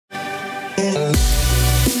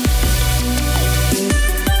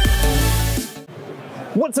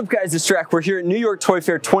What's up guys, it's Drac. We're here at New York Toy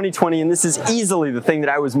Fair 2020 and this is easily the thing that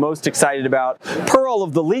I was most excited about. Per all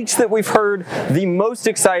of the leaks that we've heard, the most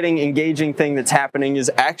exciting, engaging thing that's happening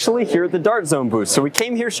is actually here at the Dart Zone booth. So we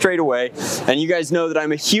came here straight away and you guys know that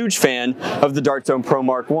I'm a huge fan of the Dart Zone Pro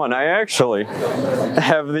Mark 1. I actually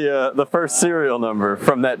have the first serial number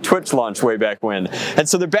from that Twitch launch way back when. And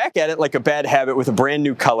so they're back at it like a bad habit with a brand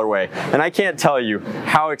new colorway. And I can't tell you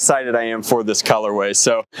how excited I am for this colorway.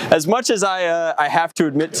 So as much as I have to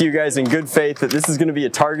admit to you guys in good faith that this is going to be a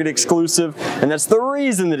Target exclusive, and that's the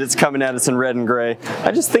reason that it's coming at us in red and gray.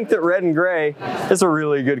 I just think that red and gray is a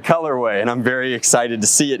really good colorway, and I'm very excited to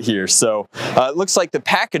see it here. So it looks like the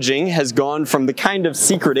packaging has gone from the kind of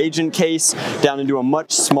secret agent case down into a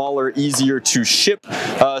much smaller, easier to ship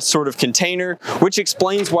sort of container, which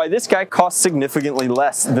explains why this guy costs significantly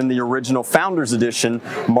less than the original Founders Edition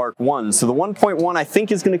Mark 1. So the 1.1 I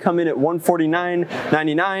think is going to come in at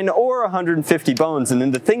 $149.99 or 150 bones. And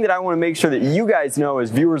then the thing that I want to make sure that you guys know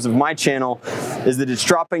as viewers of my channel is that it's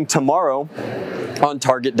dropping tomorrow on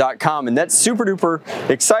Target.com, and that's super duper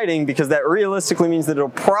exciting because that realistically means that it'll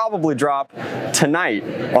probably drop tonight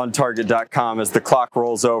on Target.com as the clock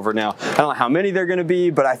rolls over. Now, I don't know how many they're going to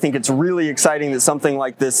be, but I think it's really exciting that something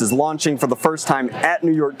like this is launching for the first time at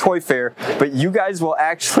New York Toy Fair, but you guys will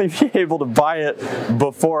actually be able to buy it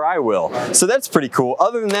before I will. So that's pretty cool.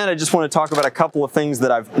 Other than that, I just want to talk about a couple of things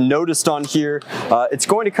that I've noticed on here. It's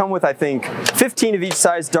going to come with, I think, 15 of each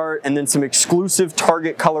size dart and then some exclusive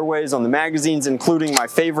Target colorways on the magazines, including my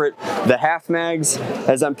favorite, the half mags.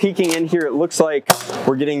 As I'm peeking in here, it looks like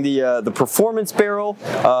we're getting the performance barrel,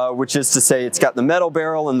 which is to say it's got the metal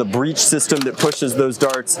barrel and the breech system that pushes those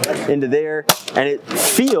darts into there, and it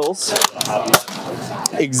feels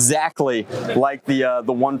exactly like the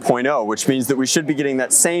 1.0, which means that we should be getting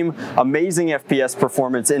that same amazing FPS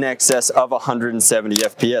performance in excess of 170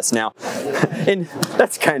 FPS. Now, and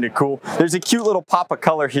that's kind of cool. There's a cute little pop of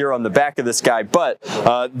color here on the back of this guy, but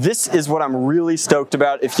this is what I'm really stoked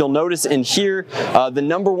about. If you'll notice in here, the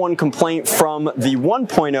number one complaint from the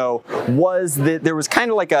 1.0 was that there was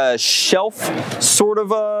kind of like a shelf sort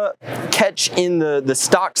of a catch in the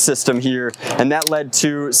stock system here, and that led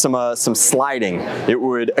to some sliding. It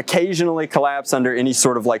would occasionally collapse under any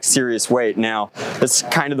sort of like serious weight. Now, that's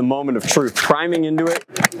kind of the moment of truth. Priming into it,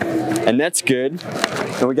 and that's good.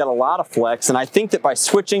 And we got a lot of flex, and I think that by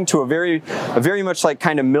switching to a very much like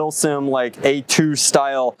kind of Milsim, like A2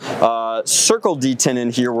 style circle detent in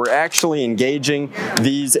here, we're actually engaging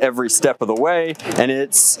these every step of the way, and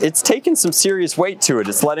it's taken some serious weight to it.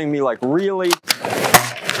 It's letting me like really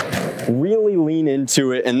lean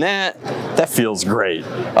into it, and that feels great.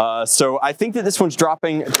 So I think that this one's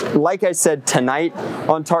dropping, like I said, tonight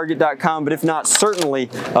on Target.com, but if not, certainly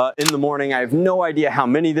in the morning. I have no idea how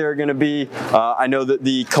many there are going to be. I know that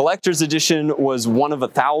the collector's edition was one of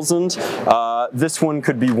 1,000. This one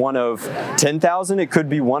could be one of 10,000. It could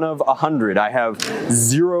be one of 100. I have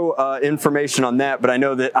zero information on that, but I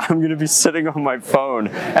know that I'm going to be sitting on my phone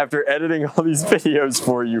after editing all these videos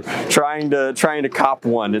for you, trying to cop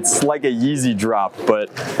one. It's like a Yeezy drop, but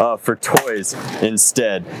for toys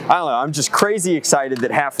instead. I don't know, I'm just crazy excited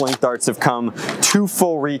that half-length darts have come to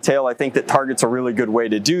full retail. I think that Target's a really good way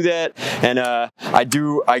to do that, and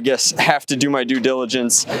I guess, have to do my due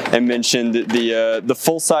diligence and mention that the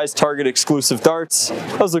full-size Target exclusive darts,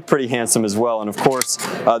 those look pretty handsome as well, and of course,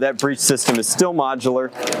 that breech system is still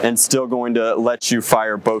modular and still going to let you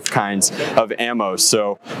fire both kinds of ammo.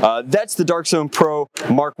 So that's the Dart Zone Pro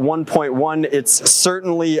Mark 1.1. It's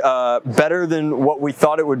certainly better than what we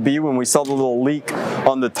thought it would be when we saw the little leak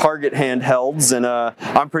on the Target handhelds, and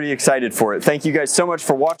I'm pretty excited for it. Thank you guys so much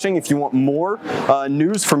for watching. If you want more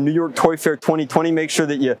news from New York Toy Fair 2020, make sure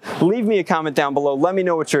that you leave me a comment down below. Let me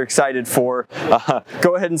know what you're excited for.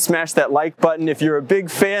 Go ahead and smash that like button if you're a big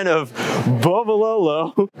fan of Bubba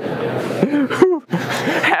Lolo, who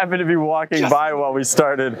happened to be walking by while we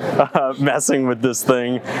started messing with this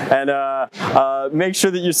thing. And make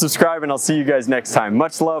sure that you subscribe, and I'll see you guys next time.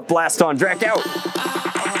 Much love, blast on, Drac out!